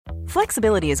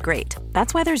Flexibility is great.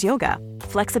 That's why there's yoga.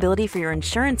 Flexibility for your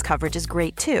insurance coverage is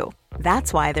great too.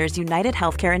 That's why there's United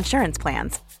Healthcare Insurance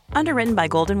Plans. Underwritten by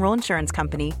Golden Rule Insurance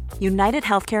Company, United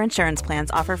Healthcare Insurance Plans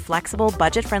offer flexible,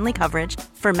 budget-friendly coverage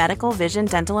for medical, vision,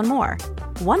 dental, and more.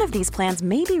 One of these plans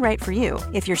may be right for you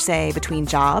if you're, say, between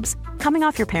jobs, coming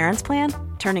off your parents' plan,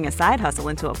 turning a side hustle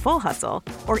into a full hustle,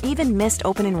 or even missed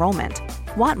open enrollment.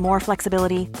 Want more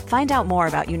flexibility? Find out more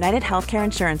about United Healthcare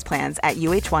Insurance Plans at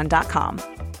uh1.com.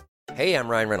 Hey, I'm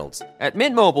Ryan Reynolds. At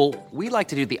Mint Mobile, we like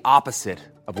to do the opposite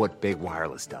of what Big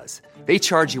Wireless does. They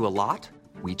charge you a lot,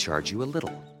 we charge you a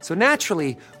little. So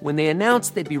naturally, when they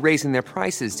announced they'd be raising their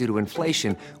prices due to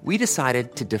inflation, we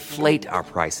decided to deflate our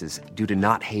prices due to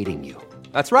not hating you.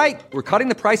 That's right. We're cutting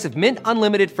the price of Mint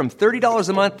Unlimited from $30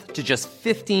 a month to just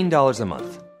 $15 a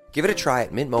month. Give it a try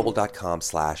at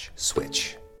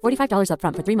mintmobile.com/switch. $45 up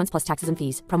front for 3 months plus taxes and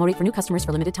fees. Promo rate for new customers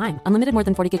for limited time. Unlimited more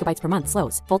than 40 gigabytes per month.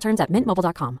 Slows full terms at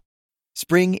mintmobile.com.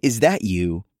 Spring, is that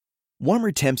you?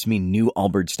 Warmer temps mean new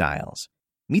Allbirds styles.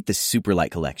 Meet the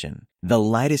Superlight Collection, the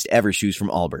lightest ever shoes from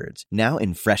Allbirds, now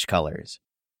in fresh colors.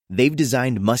 They've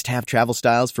designed must-have travel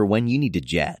styles for when you need to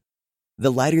jet.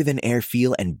 The lighter-than-air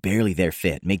feel and barely-there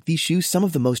fit make these shoes some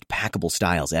of the most packable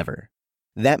styles ever.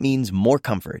 That means more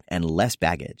comfort and less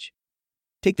baggage.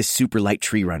 Take the Superlight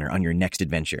Tree Runner on your next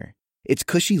adventure. Its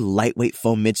cushy, lightweight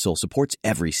foam midsole supports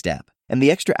every step, and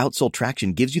the extra outsole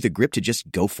traction gives you the grip to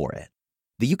just go for it.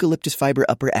 The eucalyptus fiber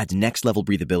upper adds next-level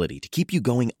breathability to keep you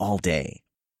going all day.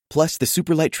 Plus, the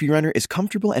Superlight Tree Runner is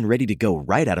comfortable and ready to go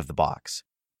right out of the box.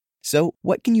 So,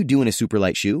 what can you do in a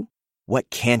Superlight shoe? What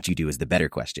can't you do is the better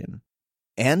question.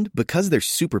 And because they're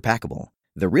super packable,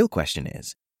 the real question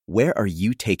is, where are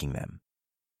you taking them?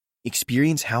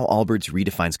 Experience how Allbirds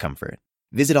redefines comfort.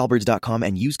 Visit allbirds.com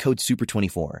and use code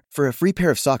SUPER24 for a free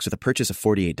pair of socks with a purchase of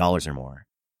 $48 or more.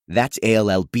 That's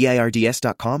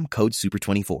ALLBIRDS.com, code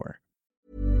SUPER24.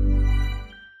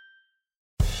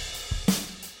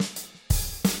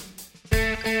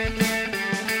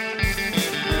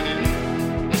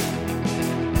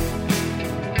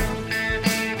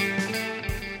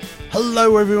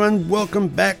 Hello everyone, welcome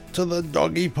back to the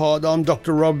Doggy Pod. I'm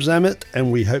Dr. Rob Zammit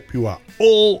and we hope you are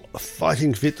all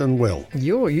fighting fit and well.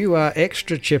 You are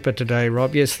extra chipper today,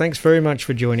 Rob. Yes, thanks very much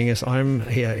for joining us. I'm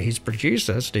here, his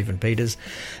producer, Stephen Peters,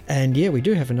 and yeah, we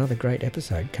do have another great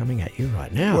episode coming at you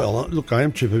right now. Well, look, I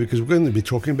am chipper because we're going to be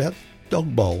talking about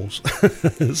dog bowls.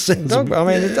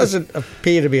 It doesn't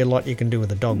appear to be a lot you can do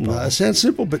with a dog bowl. No, it sounds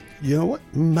simple, but you know what?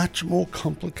 Much more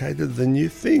complicated than you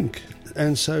think.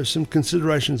 And so some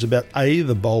considerations about A,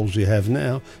 the bowls you have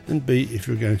now, and B, if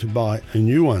you're going to buy a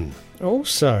new one.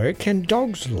 Also, can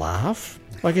dogs laugh?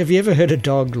 Like, have you ever heard a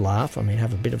dog laugh? I mean,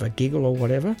 have a bit of a giggle or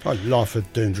whatever? I laugh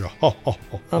at danger.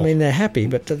 I mean, they're happy,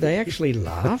 but do they actually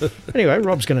laugh? Anyway,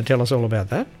 Rob's going to tell us all about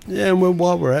that. Yeah, and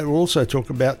while we're at it, we'll also talk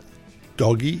about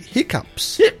doggy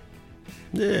hiccups.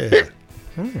 Yeah.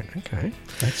 Oh, okay.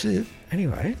 That's it.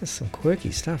 Anyway, there's some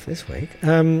quirky stuff this week.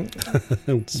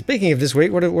 Speaking of this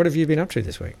week, what have you been up to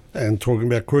this week? And talking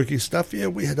about quirky stuff, yeah,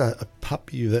 we had a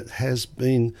puppy that has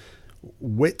been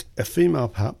wet, a female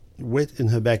pup, wet in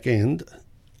her back end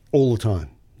all the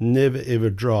time. Never, ever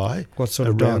dry. What sort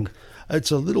of dog?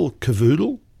 It's a little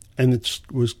cavoodle, and it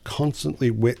was constantly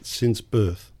wet since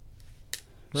birth.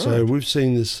 Right. So we've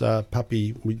seen this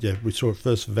puppy, we saw it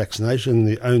first for vaccination.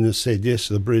 The owner said yes,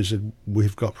 the breeder said,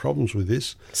 we've got problems with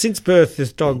this. Since birth,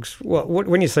 this dog's, what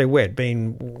when you say wet,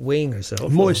 been weeing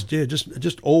herself? Moist, yeah,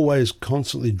 just always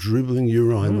constantly dribbling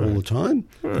urine all the time,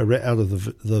 out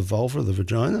of the vulva, the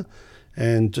vagina,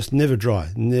 and just never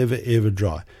dry, never ever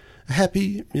dry.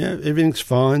 Happy, everything's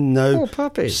fine, no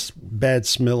bad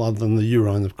smell other than the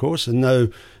urine, of course, and no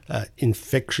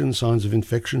signs of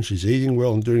infection. She's eating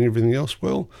well and doing everything else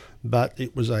well, but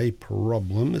it was a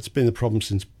problem. It's been a problem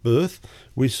since birth.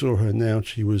 We saw her now,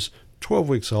 she was 12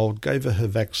 weeks old, gave her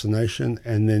vaccination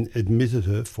and then admitted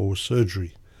her for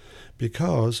surgery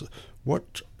because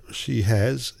what she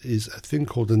has is a thing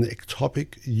called an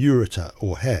ectopic ureter,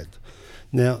 or had.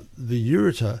 Now, the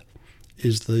ureter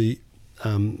is the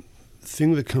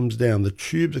thing that comes down, the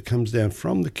tube that comes down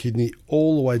from the kidney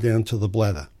all the way down to the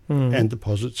bladder and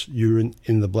deposits urine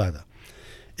in the bladder.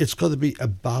 It's got to be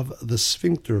above the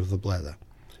sphincter of the bladder.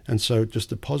 And so it just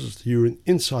deposits the urine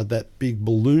inside that big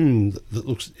balloon that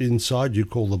looks inside you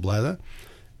called the bladder.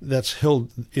 That's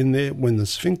held in there when the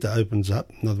sphincter opens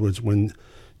up. In other words, when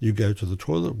you go to the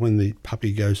toilet, when the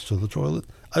puppy goes to the toilet,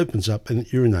 opens up and it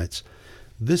urinates.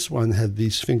 This one had the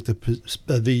ureter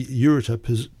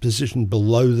positioned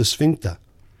below the sphincter.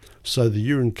 So the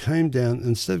urine came down,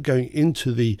 instead of going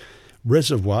into the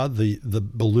reservoir, the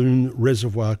balloon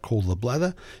reservoir called the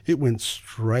bladder, it went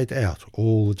straight out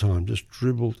all the time, just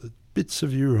dribbled bits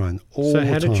of urine all the time.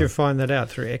 So how did you find that out?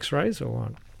 Through x-rays or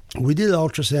what? We did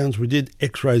ultrasounds, we did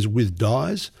x-rays with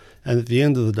dyes, and at the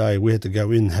end of the day we had to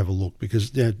go in and have a look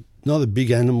because not a big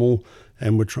animal,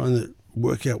 and we're trying to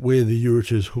work out where the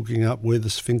ureter is hooking up, where the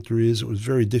sphincter is. It was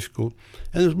very difficult.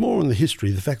 And there's more on the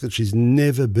history, the fact that she's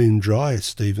never been dry,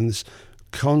 Stephen. This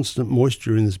constant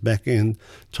moisture in this back end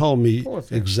told me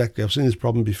exactly. I've seen this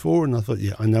problem before, and I thought,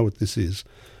 I know what this is.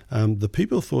 The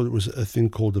people thought it was a thing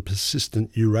called a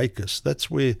persistent urachus. That's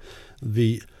where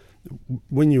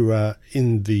when you are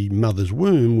in the mother's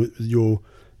womb, your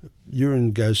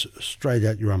urine goes straight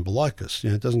out your umbilicus.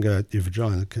 It doesn't go out your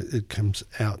vagina. It comes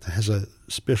out. It has a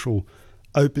special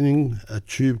opening, a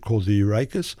tube called the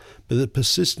urachus. But the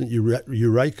persistent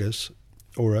urachus,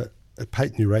 or a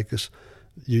patent urachus,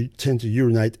 you tend to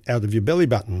urinate out of your belly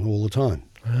button all the time.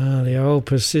 Ah, the old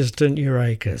persistent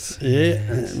urachus.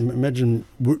 Yeah, Yes. imagine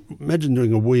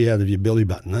doing a wee out of your belly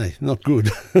button, eh? Not good.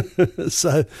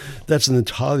 So that's an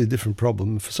entirely different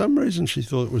problem. For some reason she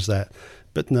thought it was that,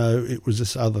 but no, it was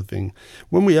this other thing.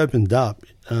 When we opened up,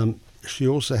 she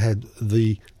also had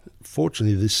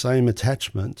fortunately the same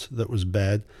attachment that was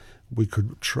bad. We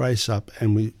could trace up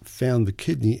and we found the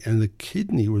kidney, and the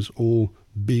kidney was all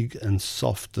big and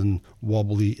soft and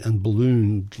wobbly and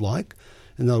balloon-like.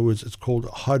 In other words, it's called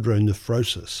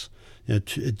hydronephrosis. It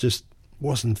just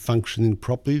wasn't functioning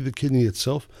properly, the kidney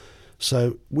itself.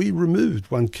 So we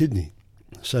removed one kidney.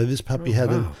 So this puppy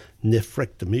had a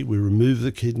nephrectomy. We removed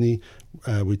the kidney.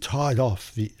 We tied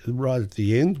off right at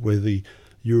the end where the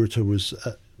ureter was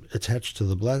attached to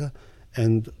the bladder.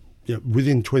 And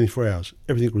within 24 hours,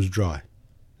 everything was dry.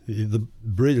 The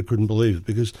breeder couldn't believe it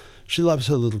because she loves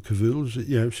her little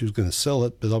cavoodle. She was going to sell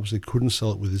it, but obviously couldn't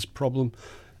sell it with this problem.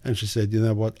 And she said, you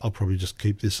know what, I'll probably just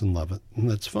keep this and love it. And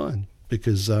that's fine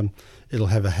because it'll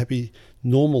have a happy,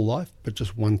 normal life, but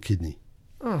just one kidney.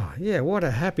 Oh, yeah, what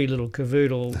a happy little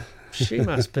cavoodle she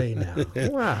must be now.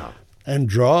 Wow. And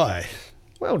dry.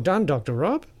 Well done, Dr.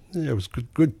 Rob. Yeah, it was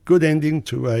good ending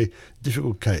to a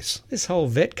difficult case. This whole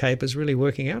vet cape is really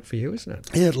working out for you, isn't it?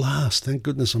 Yeah, at last, thank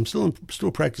goodness. I'm still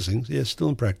practicing. Yeah, still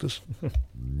in practice.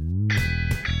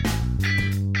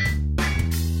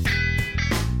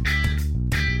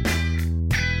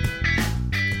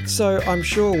 So I'm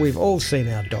sure we've all seen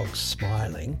our dogs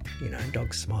smiling.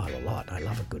 Dogs smile a lot. I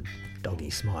love a good doggy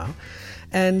smile.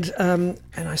 And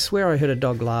I swear I heard a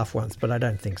dog laugh once, but I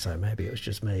don't think so. Maybe it was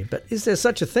just me. But is there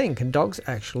such a thing? Can dogs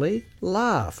actually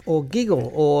laugh or giggle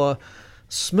or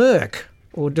smirk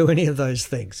or do any of those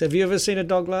things? Have you ever seen a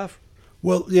dog laugh?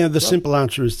 Well, the simple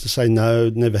answer is to say no,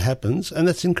 it never happens. And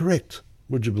that's incorrect,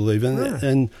 would you believe?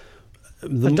 And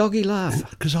a doggy laugh.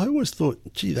 Because I always thought,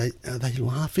 gee, are they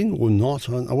laughing or not?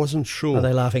 I wasn't sure. Are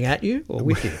they laughing at you or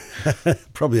with you?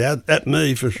 Probably at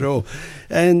me for sure.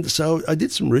 And so I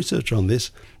did some research on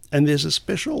this, and there's a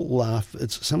special laugh.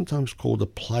 It's sometimes called a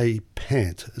play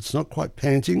pant. It's not quite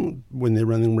panting when they're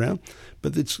running around,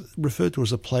 but it's referred to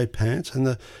as a play pant.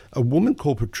 And a woman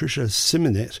called Patricia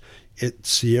Simonet at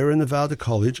Sierra Nevada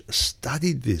College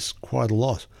studied this quite a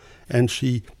lot, and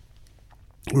she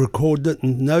recorded it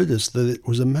and noticed that it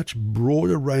was a much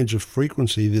broader range of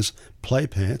frequency, this play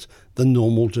pant, than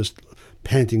normal just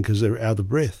panting because they're out of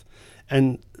breath.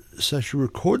 And so she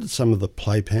recorded some of the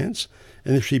play pants,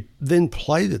 and if she then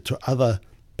played it to other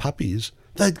puppies,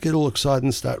 they'd get all excited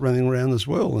and start running around as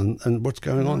well and what's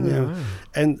going on now. Wow.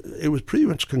 And it was pretty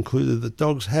much concluded that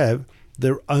dogs have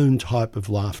their own type of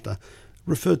laughter,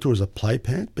 referred to as a play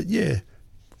pant. But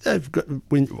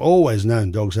we've always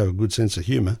known dogs have a good sense of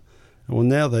humour. Well,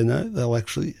 now they know they'll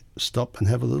actually stop and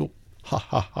have a little ha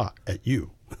ha ha at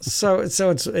you. So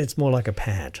it's more like a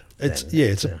pant.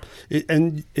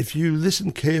 And if you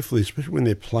listen carefully, especially when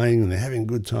they're playing and they're having a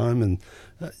good time, and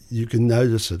you can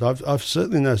notice it. I've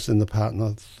certainly noticed in the part,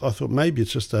 and I thought maybe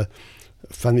it's just a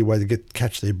funny way to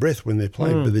catch their breath when they're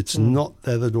playing, but it's not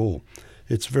that at all.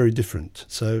 It's very different.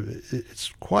 So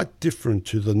it's quite different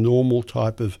to the normal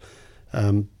type of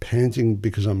panting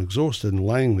because I'm exhausted and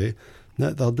laying there.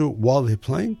 No, they'll do it while they're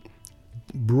playing,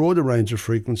 broader range of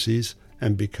frequencies,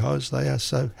 and because they are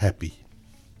so happy.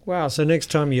 Wow, so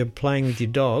next time you're playing with your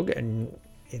dog and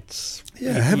it's...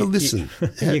 Yeah, have a listen.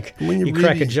 You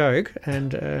crack a joke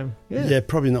and... Yeah,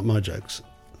 probably not my jokes.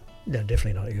 No,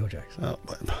 definitely not your jokes. Oh,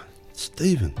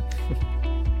 Stephen.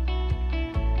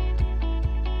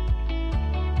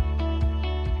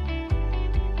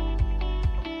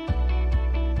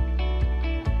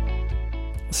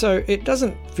 So it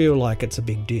doesn't feel like it's a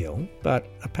big deal, but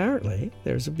apparently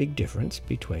there's a big difference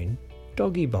between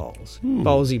doggy bowls.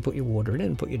 Bowls you put your water in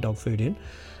and put your dog food in,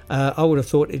 I would have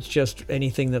thought it's just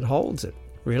anything that holds it,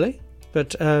 really.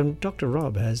 But Dr.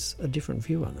 Rob has a different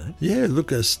view on that. Yeah,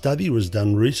 look, a study was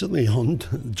done recently on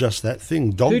just that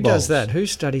thing, dog Who bowls. does that? Who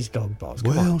studies dog bowls?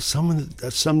 Come Well, on.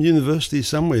 some university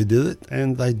somewhere did it,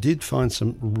 and they did find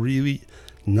some really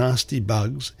nasty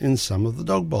bugs in some of the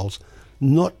dog bowls.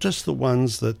 Not just the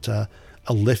ones that are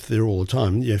left there all the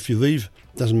time. Yeah, if you leave,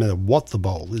 doesn't matter what the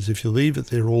bowl is, if you leave it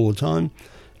there all the time,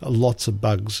 lots of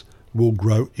bugs will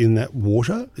grow in that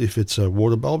water if it's a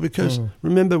water bowl, because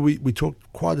remember we talked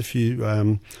quite a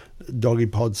few doggy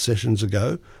pod sessions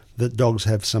ago that dogs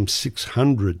have some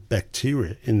 600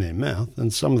 bacteria in their mouth,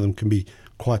 and some of them can be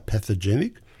quite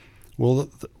pathogenic. Well,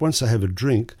 once they have a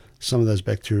drink, some of those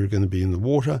bacteria are going to be in the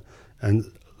water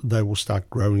and they will start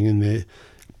growing in there.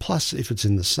 Plus, if it's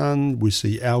in the sun, we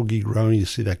see algae growing, you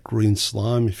see that green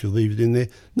slime if you leave it in there.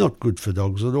 Not good for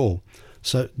dogs at all.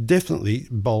 So definitely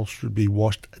bowls should be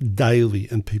washed daily,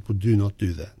 and people do not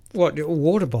do that. What, a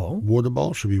water bowl? Water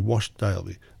bowl should be washed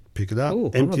daily. Pick it up, Ooh,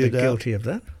 empty I'm a bit it out. guilty of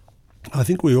that. I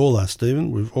think we all are,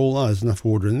 Stephen. We've all are. There's enough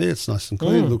water in there. It's nice and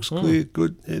clean. Looks clear.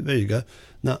 Good. Yeah, there you go.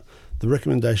 Now, the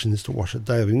recommendation is to wash it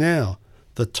daily. Now,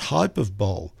 the type of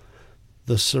bowl.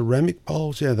 The ceramic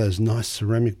bowls, those nice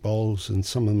ceramic bowls, and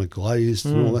some of them are glazed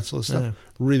and all that sort of stuff,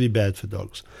 really bad for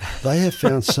dogs. They have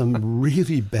found some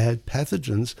really bad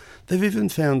pathogens. They've even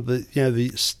found that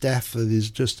the staph that is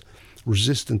just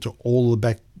resistant to all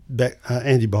the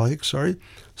antibiotics,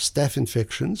 staph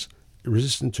infections,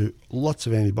 resistant to lots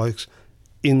of antibiotics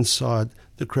inside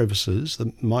the crevices,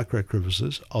 the micro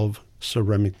crevices of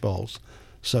ceramic bowls.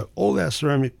 So all our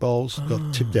ceramic bowls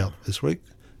got tipped out this week.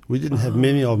 We didn't have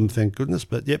many of them, thank goodness,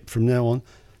 but from now on,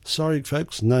 sorry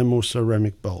folks, no more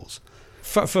ceramic bowls.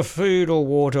 For food or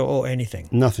water or anything?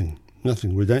 Nothing.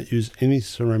 We don't use any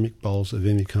ceramic bowls of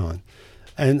any kind.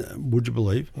 And would you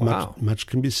believe, much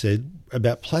can be said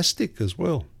about plastic as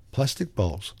well, plastic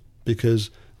bowls, because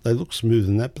they look smooth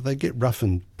and that, but they get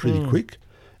roughened pretty quick,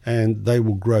 and they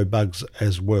will grow bugs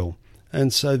as well.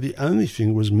 And so the only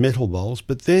thing was metal bowls,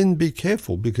 but then be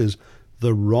careful, because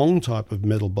the wrong type of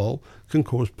metal bowl can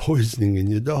cause poisoning in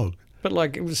your dog. But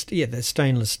the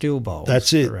stainless steel bowls.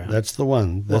 That's it. Around. That's the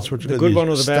one. That's what the good one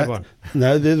or the bad one?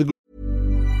 No, they're the good.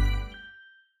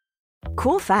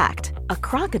 Cool fact, a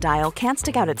crocodile can't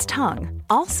stick out its tongue.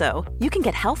 Also, you can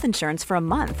get health insurance for a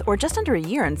month or just under a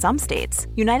year in some states.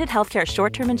 United Healthcare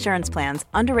short-term insurance plans,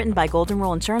 underwritten by Golden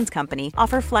Rule Insurance Company,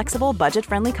 offer flexible,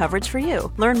 budget-friendly coverage for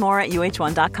you. Learn more at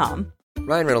uh1.com.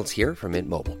 Ryan Reynolds here from Mint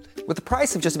Mobile. With the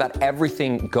price of just about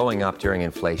everything going up during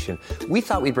inflation, we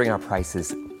thought we'd bring our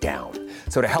prices down.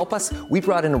 So to help us, we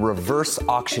brought in a reverse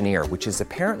auctioneer, which is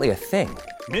apparently a thing.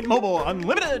 Mint Mobile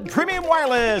Unlimited Premium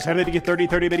Wireless. How to get 30,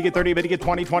 30, bit to get 30, bit to get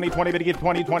 20, 20, 20, bit to get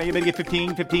 20, 20, bit to get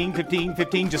 15, 15, 15,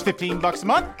 15, just $15 a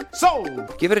month?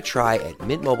 Sold! Give it a try at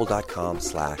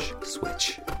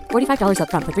mintmobile.com/switch. $45 up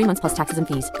front for 3 months plus taxes and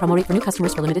fees. Promo rate for new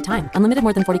customers for limited time. Unlimited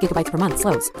more than 40 gigabytes per month.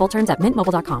 Slows full terms at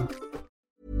mintmobile.com.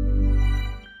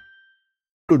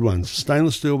 Good ones.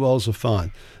 Stainless steel bowls are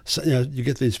fine. So, you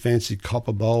get these fancy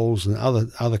copper bowls and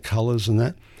other colours and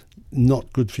that.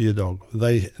 Not good for your dog.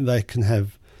 They can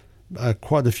have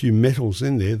quite a few metals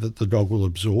in there that the dog will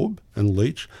absorb and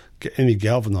leach. Any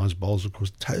galvanised bowls, of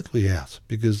course, totally out,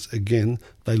 because again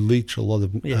they leach a lot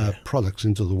of products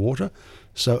into the water.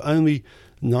 So only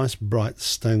nice bright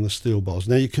stainless steel bowls.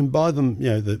 Now you can buy them,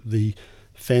 the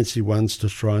fancy ones to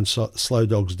try and slow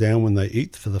dogs down when they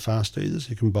eat, for the fast eaters.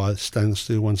 You can buy stainless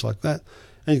steel ones like that,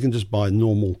 and you can just buy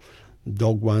normal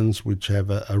dog ones which have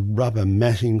a rubber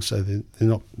matting so they're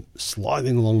not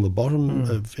sliding along the bottom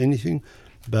of anything.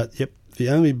 But the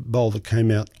only bowl that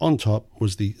came out on top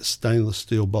was the stainless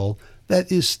steel bowl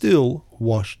that is still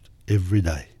washed every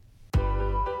day.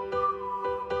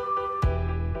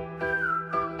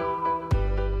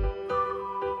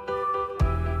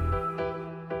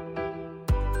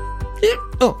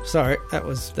 Oh, sorry, that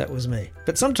was me.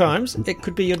 But sometimes it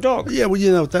could be your dog. Yeah, well,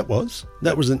 you know what that was?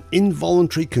 That was an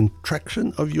involuntary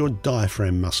contraction of your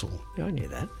diaphragm muscle. Yeah, I knew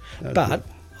that. But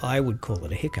I would call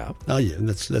it a hiccup. Oh, yeah,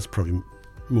 that's probably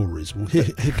more reasonable.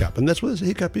 Hiccup. And that's what a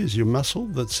hiccup is, your muscle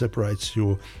that separates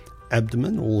your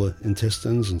abdomen, all the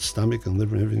intestines and stomach and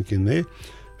liver and everything in there,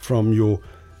 from your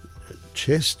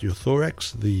chest, your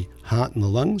thorax, the heart and the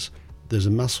lungs. There's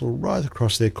a muscle right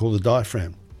across there called the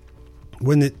diaphragm.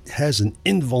 When it has an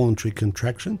involuntary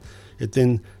contraction, it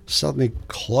then suddenly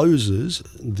closes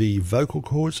the vocal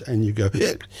cords and you go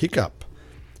hiccup.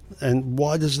 And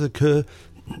why does it occur?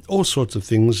 All sorts of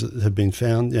things that have been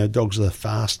found. Dogs that are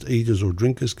fast eaters or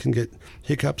drinkers can get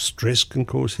hiccups. Stress can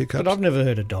cause hiccups. But I've never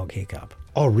heard a dog hiccup.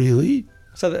 Oh, really?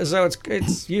 So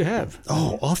it's you have.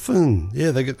 Oh, often. Yeah,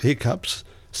 they get hiccups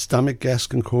Stomach gas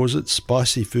can cause it.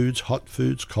 Spicy foods, hot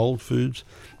foods, cold foods.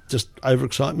 Just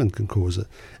overexcitement can cause it.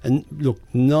 And look,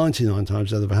 99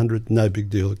 times out of 100, no big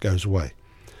deal, it goes away.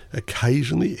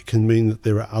 Occasionally, it can mean that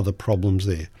there are other problems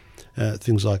there.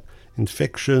 Things like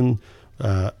infection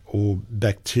or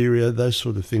bacteria, those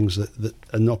sort of things that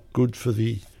are not good for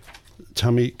the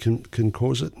tummy can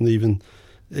cause it. And even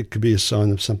it could be a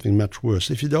sign of something much worse.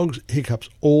 If your dog hiccups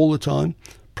all the time,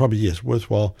 probably, yes,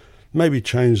 worthwhile. Maybe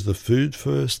change the food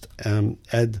first,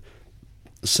 add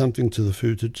something to the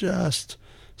food to just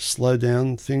slow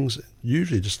down things,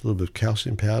 usually just a little bit of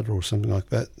calcium powder or something like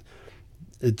that.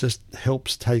 It just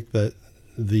helps take the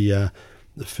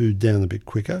food down a bit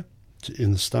quicker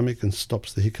in the stomach and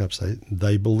stops the hiccups,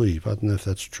 they believe. I don't know if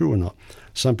that's true or not.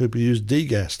 Some people use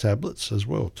degas tablets as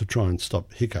well to try and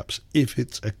stop hiccups if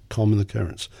it's a common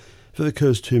occurrence. If it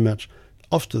occurs too much,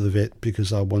 off to the vet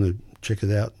because I want to check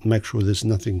it out, make sure there's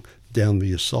nothing down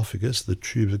the esophagus, the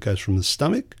tube that goes from the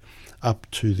stomach up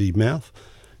to the mouth.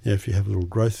 If you have a little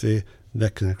growth there,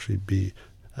 that can actually be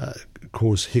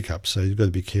cause hiccups, so you've got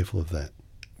to be careful of that.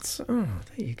 So, there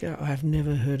you go. I have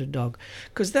never heard a dog,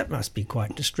 because that must be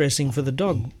quite distressing for the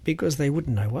dog, because they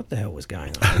wouldn't know what the hell was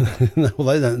going on. No, well,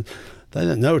 they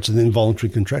don't know it's an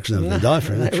involuntary contraction of the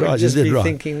diaphragm. That's right. Just be right.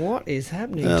 thinking, what is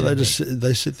happening? No, to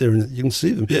they sit there and you can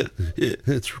see them. Yeah,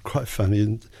 it's quite funny.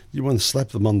 And you want to slap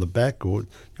them on the back, or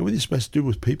what are you supposed to do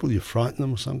with people? You frighten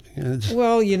them or something?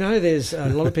 Well, there's a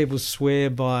lot of people swear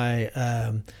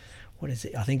by. What is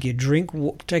it? I think you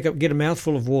get a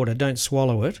mouthful of water, don't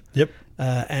swallow it. Yep.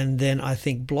 And then I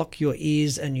think block your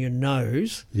ears and your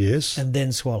nose. Yes. And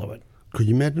then swallow it. Could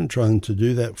you imagine trying to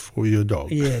do that for your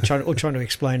dog? Yeah, trying to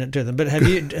explain it to them. But have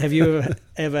you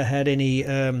ever had any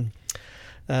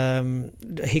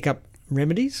hiccup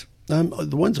remedies? The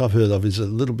ones I've heard of is a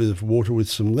little bit of water with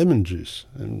some lemon juice,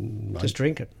 and just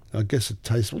drink it. I guess it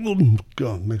tastes.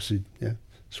 God, makes you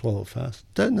swallow it fast.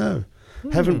 Don't know.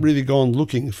 Haven't really gone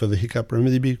looking for the hiccup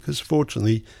remedy because,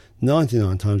 fortunately,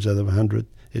 99 times out of 100,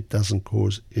 it doesn't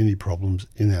cause any problems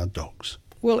in our dogs.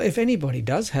 Well, if anybody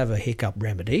does have a hiccup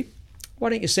remedy,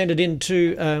 why don't you send it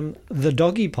into the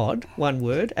doggy pod, one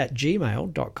word, at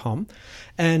gmail.com,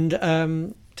 and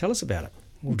tell us about it.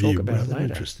 We'll talk about it later.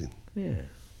 Interesting. Yeah.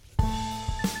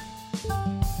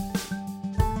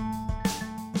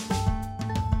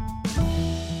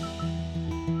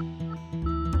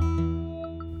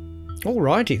 All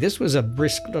righty, this was a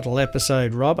brisk little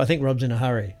episode, Rob. I think Rob's in a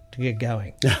hurry to get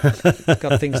going.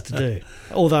 Got things to do.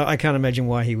 Although I can't imagine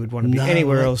why he would want to be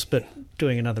anywhere else but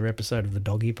doing another episode of the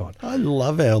Doggy Pod. I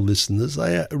love our listeners.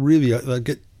 They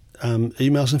get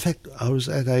emails. In fact, I was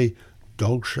at a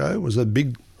dog show. It was a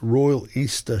big Royal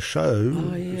Easter show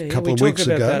a couple of weeks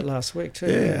ago. We talked about that last week too.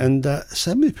 Yeah, and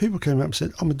so many people came up and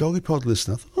said, I'm a Doggy Pod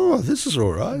listener. I thought, oh, this is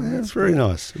all right. Yeah, it's very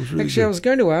nice. It was really Actually, good. I was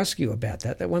going to ask you about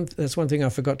that. That's one thing I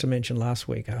forgot to mention last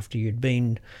week after you'd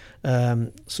been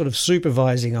sort of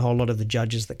supervising a whole lot of the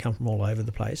judges that come from all over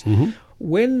the place. Mm-hmm.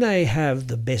 When they have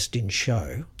the best in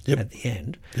show at the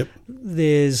end,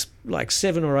 there's like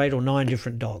 7 or 8 or 9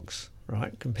 different dogs.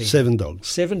 Right, competing. 7 dogs.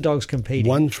 7 dogs competing.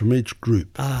 1 from each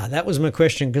group. That was my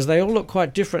question, because they all look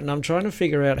quite different, and I'm trying to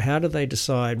figure out how do they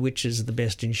decide which is the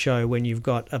best in show when you've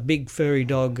got a big furry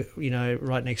dog,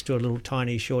 right next to a little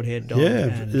tiny short-haired dog.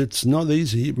 Yeah, it's not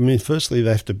easy. I mean, firstly,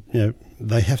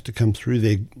 they have to come through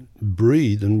their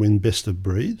breed and win best of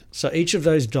breed. So each of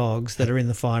those dogs that are in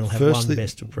the final have won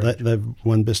best of breed. They've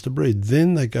won best of breed.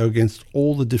 Then they go against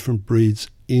all the different breeds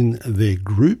in their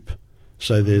group.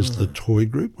 So there's the toy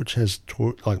group, which has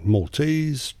like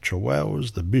Maltese,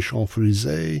 Chihuahuas, the Bichon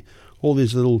Frise, all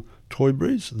these little toy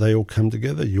breeds. They all come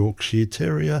together. Yorkshire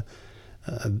Terrier,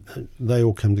 they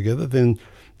all come together. Then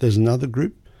there's another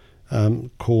group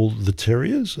called the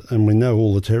Terriers, and we know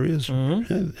all the Terriers.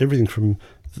 Mm-hmm. Everything from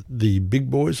the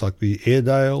big boys like the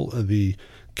Airedale, the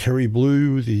Kerry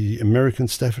Blue, the American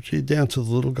Staffordshire, down to the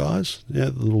little guys,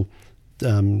 the little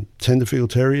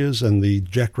Tenderfield Terriers and the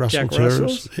Jack Russell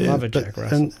Terriers. Love a Jack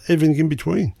Russell. And everything in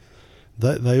between.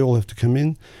 They all have to come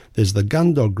in. There's the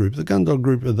gun dog group. The gun dog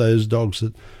group are those dogs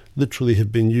that literally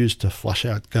have been used to flush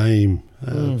out game.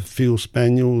 Field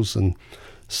Spaniels and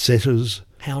Setters.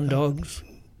 Hound dogs.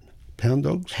 Pound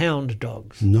dogs? Hound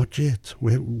dogs. Not yet.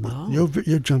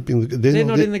 You're jumping. They're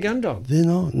not in the gun dog. They're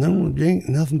not. No, you ain't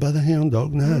nothing but a hound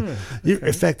dog. No. Okay.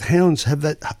 In fact, hounds have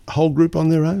that whole group on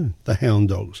their own, the hound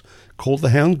dogs, called the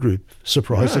hound group,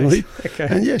 surprisingly. Right. Okay.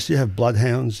 And yes, you have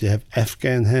bloodhounds, you have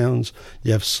Afghan hounds,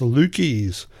 you have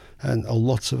Salukis, and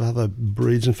lots of other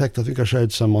breeds. In fact, I think I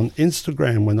showed some on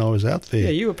Instagram when I was out there. Yeah,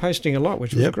 you were posting a lot,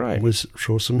 which was great. Was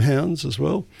sure some hounds as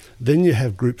well. Then you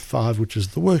have Group 5, which is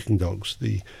the working dogs,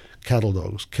 the cattle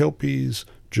dogs, Kelpies,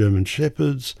 German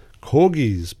Shepherds,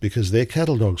 Corgis, because they're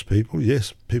cattle dogs, people.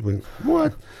 Yes, people think,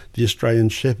 what? The Australian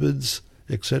Shepherds,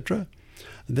 etc.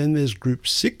 Then there's Group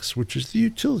 6, which is the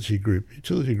utility group.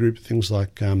 Utility group, things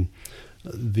like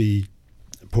the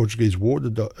Portuguese water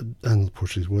dog,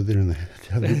 Portuguese water, they're in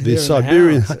the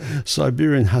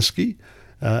Siberian Husky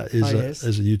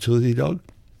is a utility dog.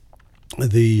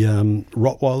 The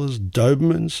Rottweilers,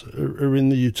 Dobermans are in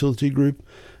the utility group.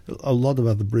 A lot of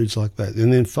other breeds like that.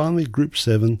 And then finally, Group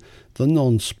 7, the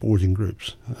non-sporting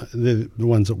groups. They're the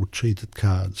ones that would cheat at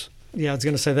cards. Yeah, I was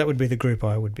going to say that would be the group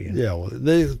I would be in. Yeah, well,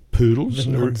 they're poodles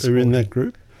are in that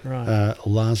group. Right.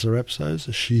 Lhasa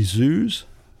Apsos, Shih Tzus,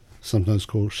 sometimes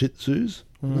called Shih Tzus.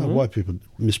 I don't know why people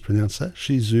mispronounce that.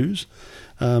 Shih Tzus.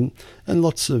 And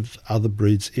lots of other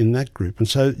breeds in that group. And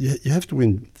so you have to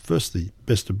win, firstly,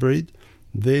 best of breed,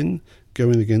 then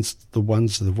going against the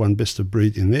ones that have won best of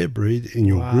breed in their breed in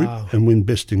your group and win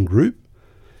best in group.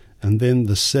 And then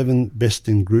the 7 best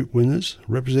in group winners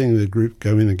representing the group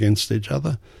go in against each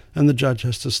other. And the judge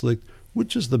has to select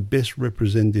which is the best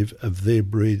representative of their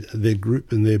breed, their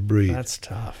group and their breed. That's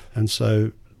tough. And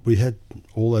so we had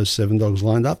all those 7 dogs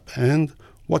lined up, and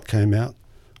what came out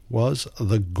was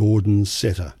the Gordon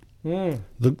setter.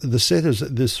 The setters,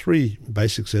 there's 3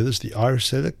 basic setters. The Irish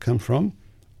setter come from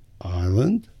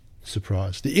Ireland.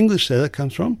 Surprise. The English setter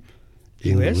comes from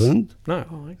England. US?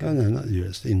 No, okay. Oh, no, not the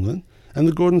US, England. And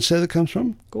the Gordon setter comes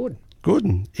from?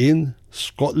 Gordon in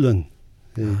Scotland.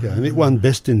 There you go. And it won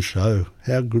Best in Show.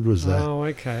 How good was that? Oh,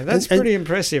 okay. That's pretty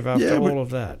impressive after all of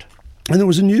that. And there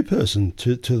was a new person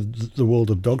to the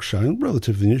world of dog showing,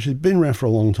 relatively new. She'd been around for a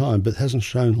long time, but hasn't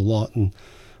shown a lot. And,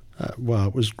 wow,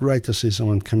 it was great to see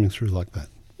someone coming through like that.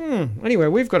 Anyway,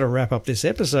 we've got to wrap up this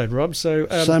episode, Rob. So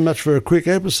much for a quick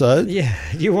episode. Yeah.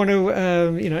 You want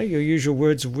to, your usual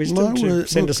words of wisdom to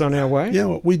send us on our way?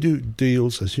 Yeah, we do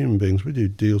deals as human beings. We do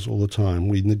deals all the time.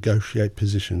 We negotiate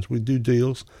positions. We do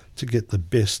deals to get the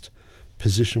best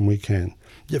position we can.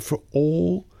 Yet for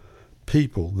all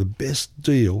people, the best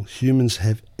deal humans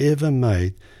have ever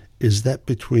made is that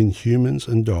between humans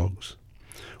and dogs.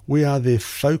 We are their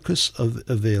focus of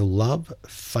their love,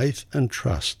 faith and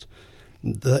trust.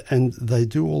 And they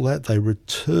do all that. They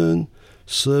return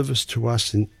service to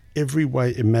us in every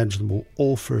way imaginable,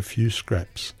 all for a few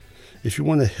scraps. If you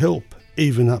want to help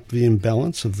even up the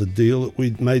imbalance of the deal that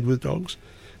we made with dogs,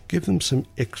 give them some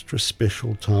extra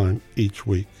special time each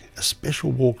week, a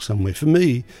special walk somewhere. For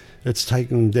me, it's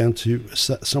taking them down to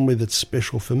somewhere that's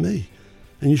special for me.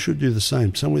 And you should do the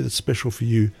same. Somewhere that's special for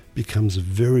you becomes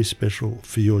very special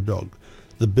for your dog.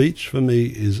 The beach for me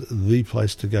is the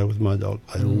place to go with my dog.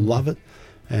 They love it,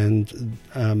 and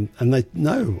they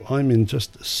know I'm in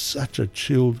just such a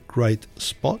chilled, great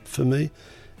spot for me,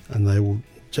 and they will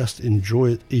just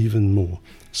enjoy it even more.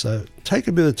 So take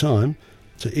a bit of time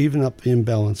to even up the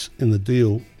imbalance in the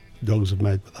deal dogs have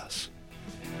made with us.